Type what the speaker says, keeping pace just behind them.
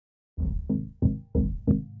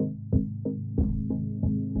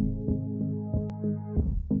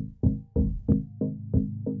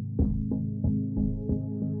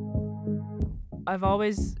I've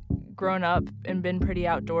always grown up and been pretty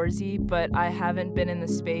outdoorsy, but I haven't been in the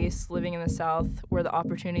space living in the South where the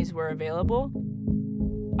opportunities were available.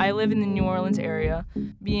 I live in the New Orleans area.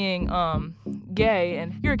 Being gay,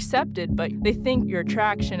 and you're accepted, but they think your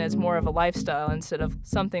attraction is more of a lifestyle instead of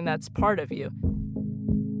something that's part of you.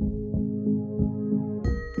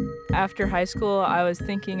 After high school, I was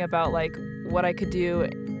thinking about like what I could do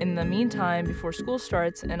in the meantime before school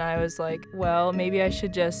starts, and I was like, well, maybe I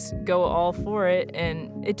should just go all for it,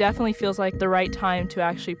 and it definitely feels like the right time to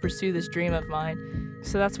actually pursue this dream of mine.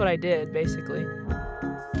 So that's what I did, basically.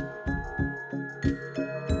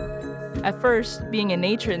 At first, being in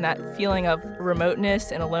nature and that feeling of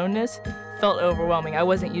remoteness and aloneness felt overwhelming. I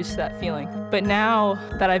wasn't used to that feeling. But now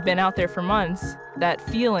that I've been out there for months, that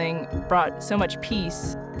feeling brought so much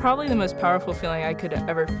peace. Probably the most powerful feeling I could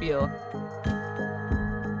ever feel.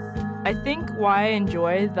 I think why I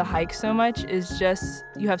enjoy the hike so much is just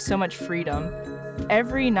you have so much freedom.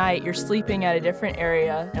 Every night you're sleeping at a different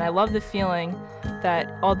area, and I love the feeling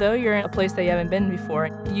that although you're in a place that you haven't been before,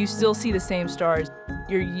 you still see the same stars.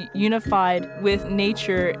 You're unified with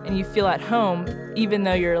nature and you feel at home even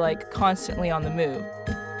though you're like constantly on the move.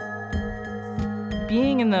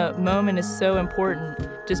 Being in the moment is so important,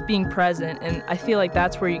 just being present, and I feel like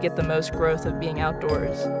that's where you get the most growth of being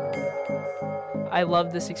outdoors. I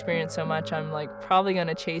love this experience so much, I'm like probably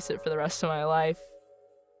gonna chase it for the rest of my life.